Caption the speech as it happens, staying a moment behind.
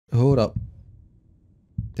Hold up.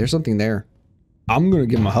 There's something there. I'm gonna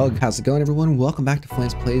give him a hug. How's it going, everyone? Welcome back to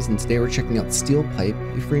Flamez Plays, and today we're checking out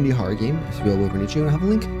SteelPipe, a free indie horror game. It's available over on YouTube, and I have a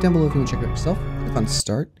link down below if you want to check it out yourself. Click on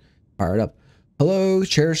start. Fire it up. Hello,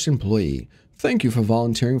 cherished employee. Thank you for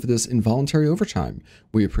volunteering for this involuntary overtime.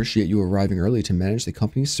 We appreciate you arriving early to manage the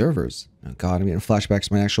company's servers. Oh god, I'm getting flashbacks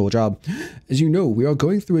to my actual job. As you know, we are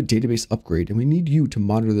going through a database upgrade, and we need you to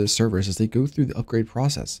monitor the servers as they go through the upgrade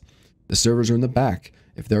process. The servers are in the back.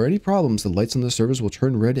 If there are any problems, the lights on the servers will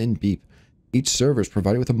turn red and beep. Each server is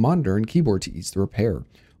provided with a monitor and keyboard to ease the repair.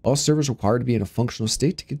 All servers require to be in a functional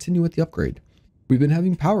state to continue with the upgrade. We've been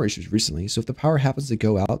having power issues recently, so if the power happens to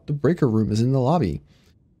go out, the breaker room is in the lobby.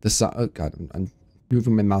 Oh god, I'm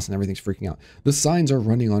moving my mouse and everything's freaking out. The signs are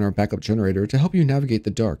running on our backup generator to help you navigate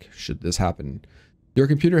the dark, should this happen. Your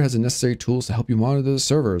computer has the necessary tools to help you monitor the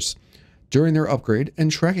servers during their upgrade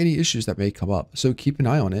and track any issues that may come up, so keep an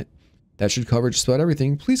eye on it. That should cover just about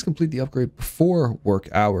everything. Please complete the upgrade before work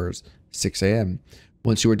hours, 6 a.m.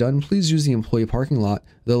 Once you are done, please use the employee parking lot.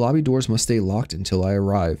 The lobby doors must stay locked until I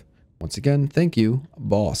arrive. Once again, thank you,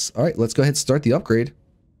 boss. All right, let's go ahead and start the upgrade.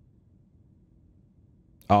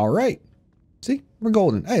 All right. See, we're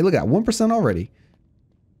golden. Hey, look at that, 1% already.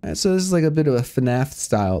 All right, so this is like a bit of a FNAF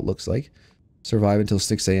style, it looks like. Survive until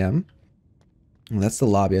 6 a.m. Well, that's the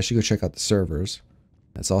lobby. I should go check out the servers.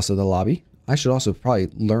 That's also the lobby. I should also probably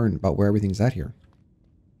learn about where everything's at here.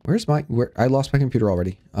 Where's my... I lost my computer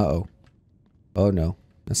already. Uh-oh. Oh, no.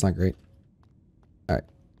 That's not great. Alright.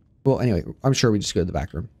 Well, anyway, I'm sure we just go to the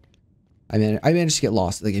back room. I managed to get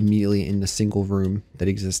lost, like, immediately in the single room that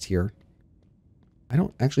exists here. I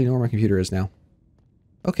don't actually know where my computer is now.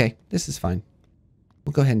 Okay, this is fine.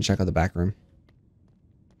 We'll go ahead and check out the back room.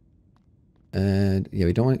 And, yeah,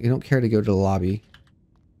 we don't care to go to the lobby.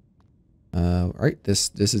 Alright, this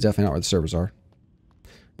is definitely not where the servers are.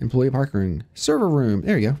 Employee park room. Server room.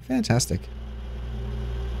 There you go. Fantastic.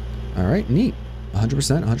 Alright, neat.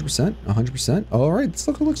 100%, 100%, 100%. Alright, this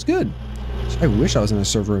looks good. I wish I was in a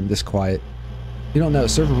server room this quiet. You don't know,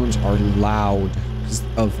 server rooms are loud because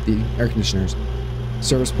of the air conditioners.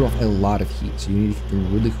 Servers put off a lot of heat, so you need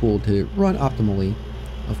something really cool to run optimally,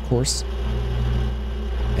 of course.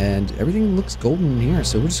 And everything looks golden in here,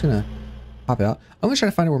 so we're just gonna pop out. I'm gonna try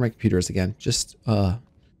to find out where my computer is again, just for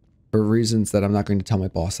reasons that I'm not going to tell my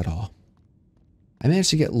boss at all. I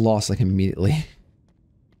managed to get lost like immediately.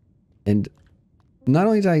 And not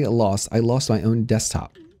only did I get lost, I lost my own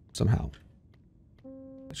desktop somehow.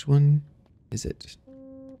 Which one is it?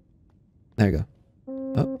 There you go.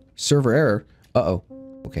 Oh, server error. Uh-oh.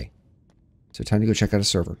 Okay. So time to go check out a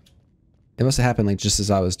server. It must have happened like just as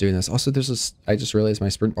I was doing this. Also, there's this, I just realized my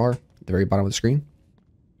sprint bar at the very bottom of the screen.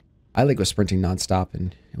 I like was sprinting nonstop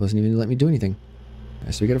and it wasn't even letting me do anything.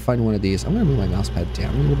 Right, so we gotta find one of these. I'm gonna move my mouse pad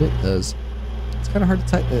down a little bit because it's kind of hard to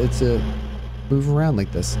type. To move around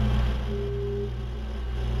like this.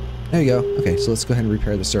 There you go. Okay, so let's go ahead and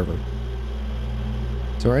repair the server.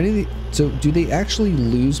 So do they actually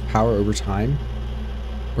lose power over time,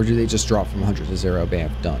 or do they just drop from 100 to 0?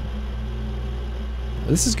 Bam, done.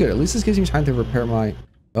 This is good. At least this gives me time to repair my.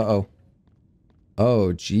 Uh-oh.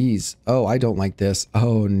 Oh, geez. Oh, I don't like this.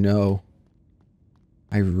 Oh, no.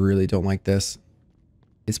 I really don't like this.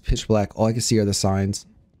 It's pitch black. All I can see are the signs.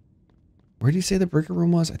 Where did you say the breaker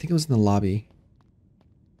room was? I think it was in the lobby.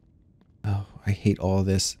 Oh, I hate all of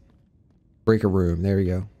this. Breaker room. There we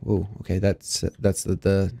go. Oh, okay. That's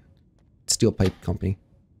the SteelPipe company.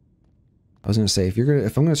 I was gonna say if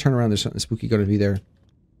I'm gonna turn around, there's something spooky gonna be there.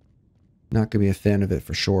 Not gonna be a fan of it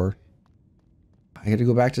for sure. I got to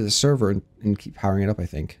go back to the server and keep powering it up, I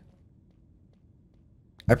think.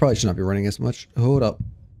 I probably should not be running as much. Hold up.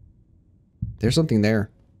 There's something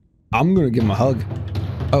there. I'm going to give him a hug.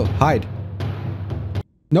 Oh, hide.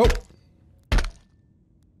 Nope.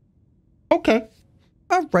 Okay.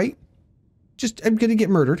 All right. I'm going to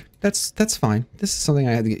get murdered. That's fine. This is something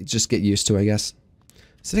I had to just get used to, I guess.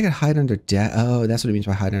 So I got to hide under oh, that's what it means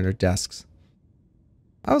by hide under desks.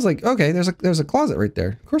 I was like, okay, there's a closet right there.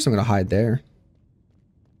 Of course I'm going to hide there.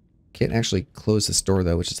 Can't actually close this door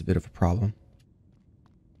though, which is a bit of a problem.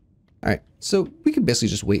 Alright, so we can basically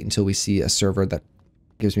just wait until we see a server that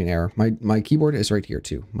gives me an error. My keyboard is right here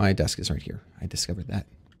too. My desk is right here. I discovered that.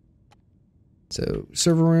 So,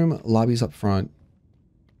 server room, lobby's up front.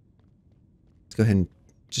 Let's go ahead and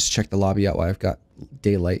just check the lobby out while I've got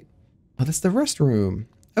daylight. Oh, that's the restroom.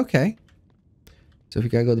 Okay. So if we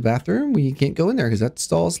gotta go to the bathroom, we can't go in there because that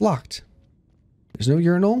stall is locked. There's no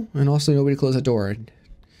urinal, and also nobody closed the door.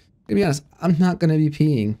 To be honest, I'm not gonna be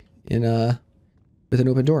peeing in with an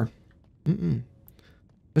open door.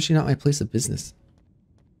 Especially not my place of business.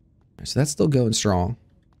 Right, so that's still going strong.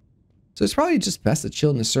 So it's probably just best to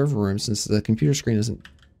chill in the server room since the computer screen doesn't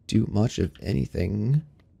do much of anything.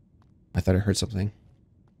 I thought I heard something.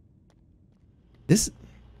 This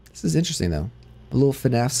is interesting though. A little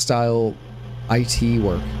FNAF style IT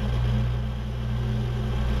work.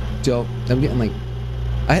 I'm getting like,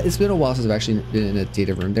 it's been a while since I've actually been in a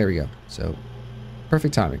data room. There we go. So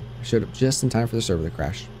perfect timing. I showed up just in time for the server to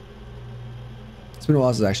crash. It's been a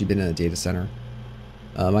while since I've actually been in a data center.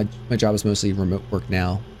 My job is mostly remote work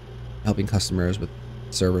now, helping customers with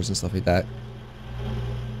servers and stuff like that.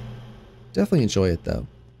 Definitely enjoy it though.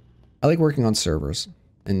 I like working on servers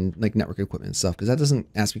and like network equipment and stuff because that doesn't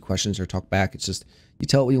ask me questions or talk back. It's just you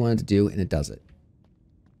tell it what you want it to do and it does it.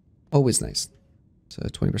 Always nice. So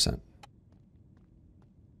 20%.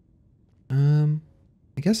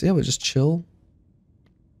 I guess yeah, we'll just chill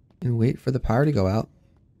and wait for the power to go out.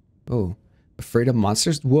 Oh, afraid of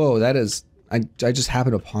monsters? Whoa, that is I just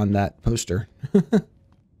happened upon that poster.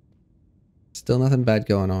 Still nothing bad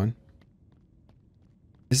going on.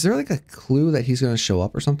 Is there like a clue that he's going to show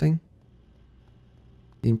up or something?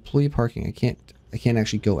 The employee parking. I can't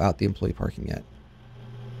actually go out the employee parking yet.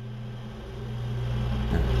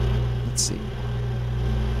 Right, let's see.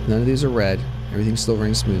 None of these are red. Everything's still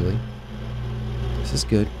running smoothly. This is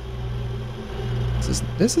good.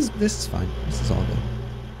 This is fine. This is all good.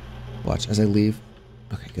 Watch as I leave.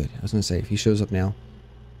 Okay, good. I was gonna say if he shows up now.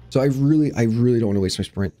 So I really don't want to waste my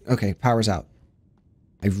sprint. Okay, power's out.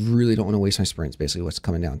 I really don't want to waste my sprints, basically what's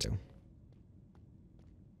coming down to.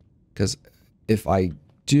 Because if I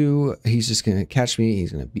do, he's just going to catch me.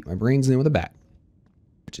 He's going to beat my brains in with a bat.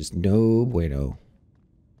 Which is no bueno.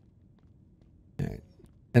 Alright.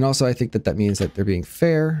 And also I think that means that they're being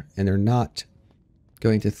fair and they're not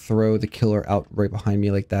going to throw the killer out right behind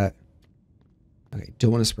me like that. Okay,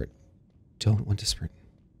 don't want to sprint. Don't want to sprint.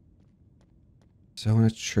 So I want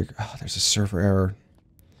to trigger. Oh, there's a server error.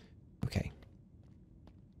 Okay.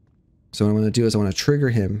 So what I want to do is I want to trigger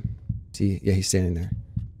him. See, yeah, he's standing there.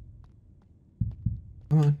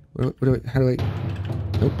 Come on. What do I, how do I?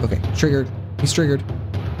 Nope. Okay. Triggered. He's triggered.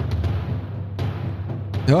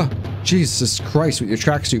 Oh, Jesus Christ with your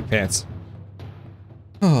tracksuit pants.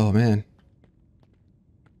 Oh, man.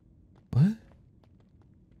 What?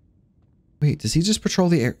 Wait, does he just patrol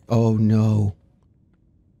the air? Oh, no.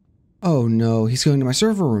 Oh, no. He's going to my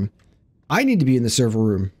server room. I need to be in the server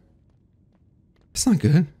room. That's not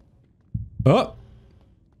good. Oh!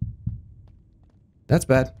 That's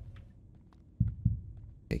bad.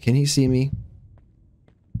 Okay, can he see me?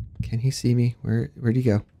 Can he see me? Where'd he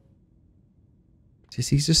go? Is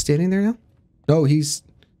he just standing there now? No, he's...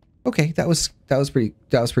 Okay, that was pretty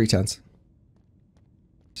tense.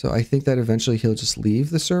 So I think that eventually he'll just leave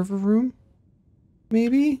the server room?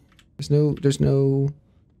 Maybe? There's no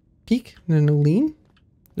peek? No lean?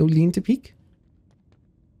 No lean to peek?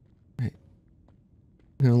 Alright.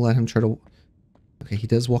 I'm gonna let him try to... Okay, he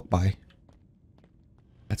does walk by.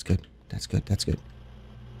 That's good. That's good. That's good.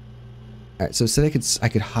 Alright, so said I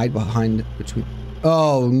could hide behind between...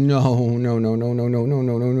 Oh, no. No, no, no, no, no, no,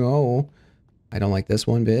 no, no, no. I don't like this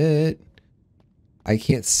one bit. I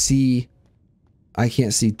can't see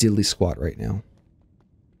diddly squat right now.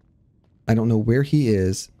 I don't know where he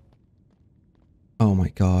is. Oh my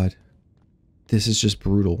god. This is just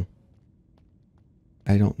brutal.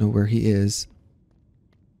 I don't know where he is.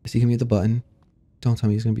 Is he gonna be at the button? Don't tell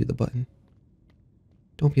me he's gonna be at the button.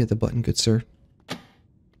 Don't be at the button, good sir.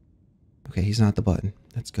 Okay, he's not at the button.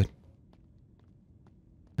 That's good.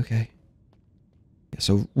 Okay. Yeah,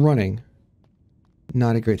 so running.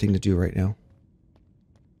 Not a great thing to do right now.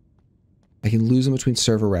 I can lose him between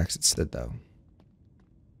server racks instead, though.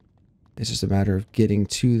 It's just a matter of getting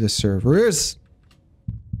to the servers.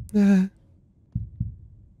 Okay.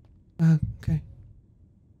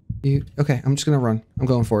 Okay, I'm just gonna run. I'm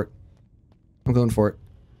going for it. I'm going for it.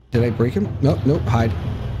 Did I break him? Nope, nope, hide.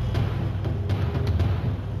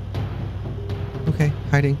 Okay,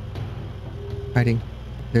 hiding. Hiding.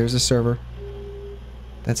 There's a server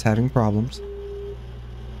that's having problems.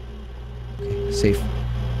 Okay, safe.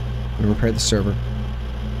 I'm gonna repair the server.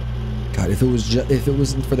 God, if it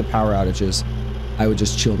wasn't for the power outages, I would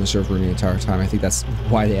just chill in the server room the entire time. I think that's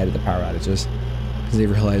why they added the power outages, because they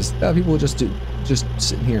realized people will just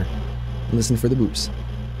sit in here and listen for the boops.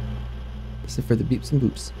 Listen for the beeps and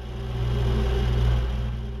boops.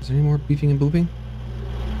 Is there any more beeping and booping?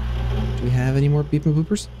 Do we have any more beep and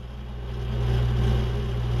boopers?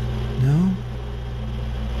 No.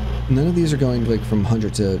 None of these are going like from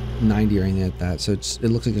 100 to 90 or anything like that. So it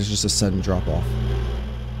looks like there's just a sudden drop off.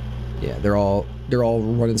 Yeah, they're all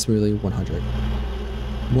running smoothly 100.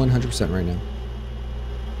 100% right now.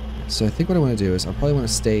 So I think what I want to do is I'll probably want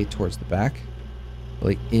to stay towards the back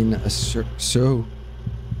Like in a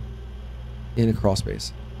in a crawl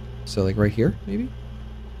space. So like right here, maybe?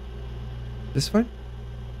 This is fine?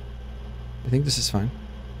 I think this is fine.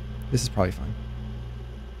 This is probably fine.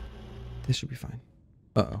 This should be fine.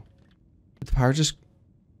 Uh-oh. Did the power just...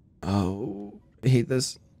 Oh, I hate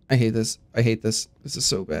this. I hate this. I hate this. This is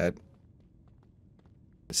so bad.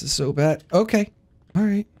 This is so bad. Okay. All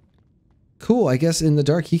right. Cool. I guess in the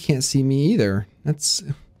dark he can't see me either. That's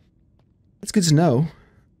good to know.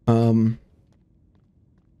 I'm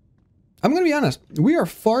gonna be honest. We are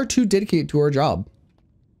far too dedicated to our job.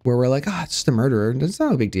 Where we're like, it's just a murderer. It's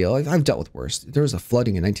not a big deal. I've dealt with worse. There was a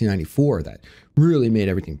flooding in 1994 that really made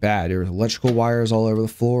everything bad. There were electrical wires all over the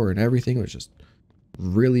floor and everything. It was just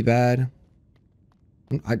really bad.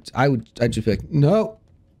 I'd just be like, no.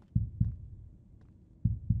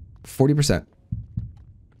 40%.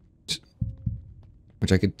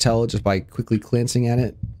 Which I could tell just by quickly glancing at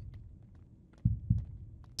it.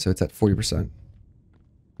 So it's at 40%.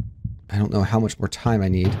 I don't know how much more time I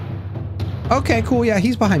need. Okay, cool. Yeah,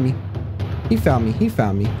 he's behind me. He found me. He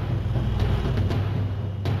found me.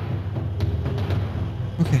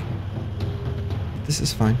 Okay. This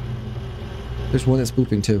is fine. There's one that's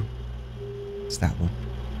booping too. It's that one.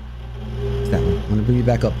 It's that one. I'm gonna bring you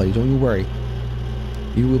back up, buddy. Don't you worry.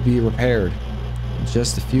 You will be repaired in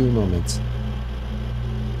just a few moments.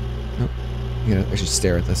 Nope. I should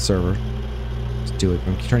stare at the server. Just do it.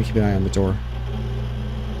 I'm trying to keep an eye on the door.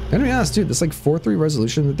 I'm gonna be honest, dude, this like 4-3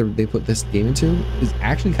 resolution that they put this game into is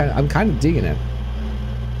actually I'm kind of digging it.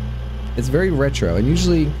 It's very retro, and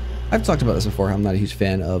usually, I've talked about this before, I'm not a huge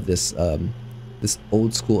fan of this, this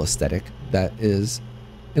old school aesthetic that is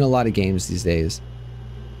in a lot of games these days.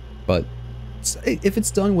 But if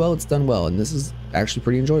it's done well, it's done well, and this is actually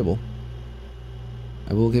pretty enjoyable.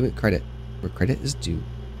 I will give it credit where credit is due.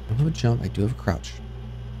 I don't have a jump, I do have a crouch.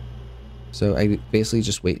 So I basically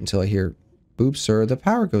just wait until I hear, "Oops, sir, the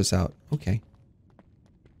power goes out." Okay.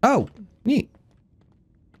 Oh, neat.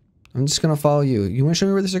 I'm just gonna follow you. You wanna show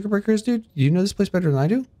me where the circuit breaker is, dude? You know this place better than I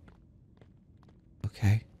do?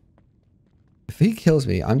 Okay. If he kills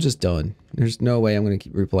me, I'm just done. There's no way I'm gonna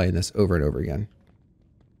keep replaying this over and over again.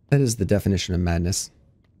 That is the definition of madness.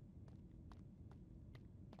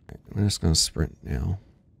 Alright, I'm just gonna sprint now.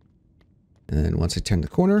 And then once I turn the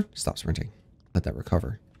corner, stop sprinting. Let that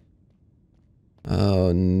recover.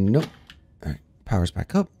 Oh, nope. Alright, power's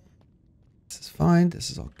back up. This is fine. This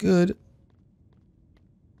is all good.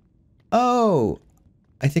 Oh!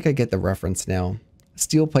 I think I get the reference now.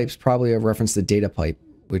 SteelPipe's probably a reference to data pipe,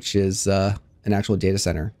 which is an actual data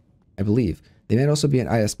center, I believe. They might also be an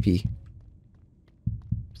ISP.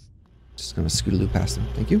 Just gonna scootaloo past them.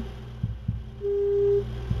 Thank you.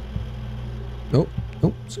 Nope.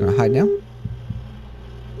 Nope. Just gonna hide now.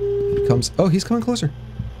 He comes. Oh, he's coming closer.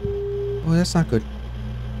 Oh, that's not good.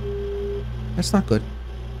 That's not good.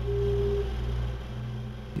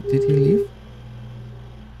 Did he leave?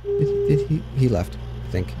 Did he? He left,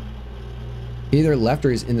 I think. He either left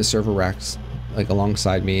or he's in the server racks, like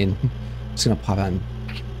alongside me, and just gonna pop out and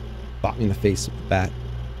bop me in the face with the bat.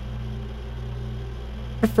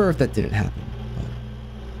 I prefer if that didn't happen,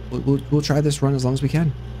 but we'll try this run as long as we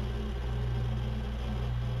can.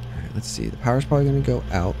 All right, let's see. The power's probably gonna go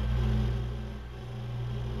out.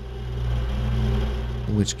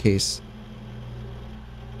 In which case,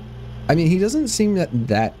 I mean, he doesn't seem that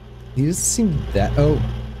he doesn't seem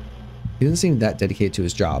that dedicated to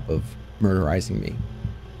his job of murderizing me.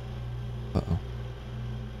 Uh-oh.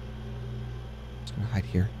 Just gonna hide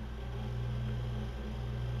here.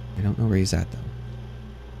 I don't know where he's at though.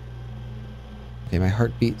 Okay, my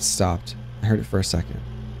heartbeat stopped. I heard it for a second.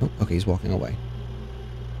 Oh, okay, he's walking away.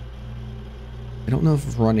 I don't know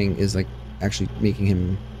if running is like actually making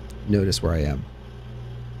him notice where I am.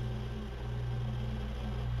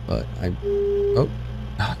 But oh,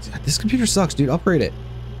 this computer sucks, dude. Upgrade it.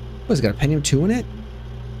 What, it's got a Pentium 2 in it?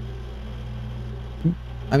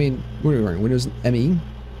 I mean, what are we running? Windows ME?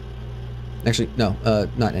 Actually, no,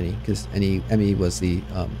 not NE, because ME was the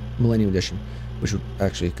Millennium Edition, which was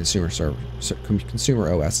actually a consumer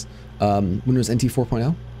consumer OS. Windows NT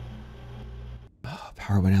 4.0. Oh,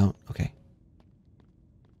 power went out. Okay.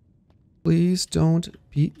 Please don't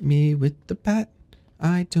beat me with the bat.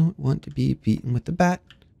 I don't want to be beaten with the bat.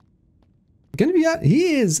 Gonna be out.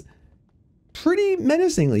 He is pretty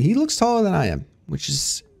menacingly. He looks taller than I am, which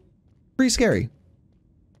is pretty scary.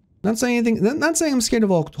 Not saying anything. Not saying I'm scared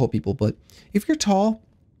of all tall people, but if you're tall,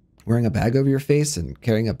 wearing a bag over your face and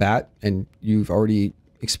carrying a bat, and I've already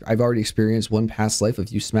experienced one past life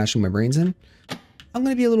of you smashing my brains in, I'm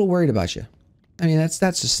gonna be a little worried about you. I mean, that's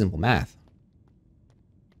just simple math.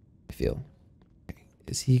 I feel. Okay.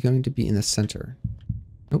 Is he going to be in the center?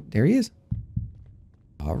 Nope, there he is.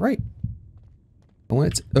 All right. Oh,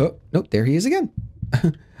 nope, there he is again.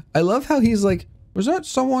 I love how he's like, was that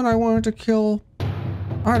someone I wanted to kill?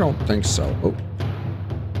 I don't think so.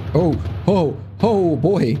 Oh,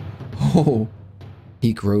 boy. Oh,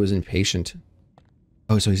 he grows impatient.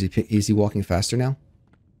 Oh, so is he walking faster now?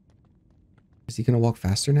 Is he gonna walk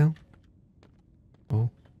faster now? Oh.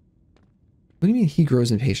 What do you mean he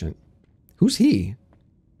grows impatient? Who's he?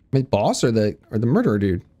 My boss or the murderer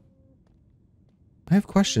dude? I have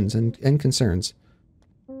questions and concerns.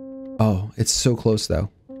 Oh, it's so close though.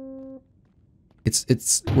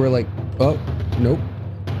 We're like, oh, nope.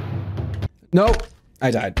 Nope.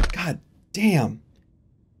 I died. God damn.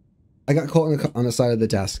 I got caught on the side of the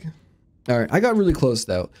desk. All right, I got really close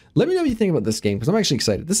though. Let me know what you think about this game because I'm actually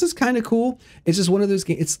excited. This is kind of cool. It's just one of those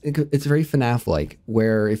games. It's very FNAF-like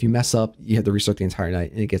where if you mess up, you have to restart the entire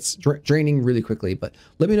night and it gets draining really quickly. But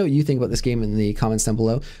let me know what you think about this game in the comments down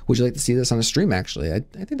below. Would you like to see this on a stream? Actually, I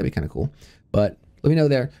think that'd be kind of cool. But let me know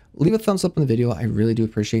there. Leave a thumbs up on the video. I really do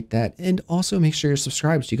appreciate that. And also make sure you're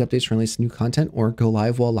subscribed so you get updates when I release new content or go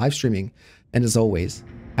live while live streaming. And as always,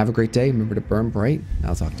 have a great day. Remember to burn bright.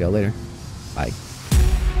 I'll talk to you later. Bye.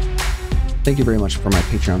 Thank you very much for my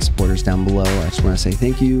Patreon supporters down below. I just want to say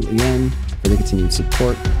thank you again for the continued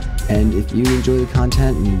support. And if you enjoy the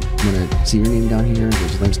content and you want to see your name down here,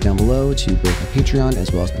 there's links down below to both my Patreon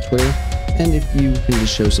as well as my Twitter. And if you can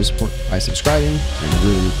just show some support by subscribing, I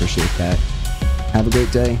really appreciate that. Have a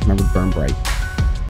great day. Remember to burn bright.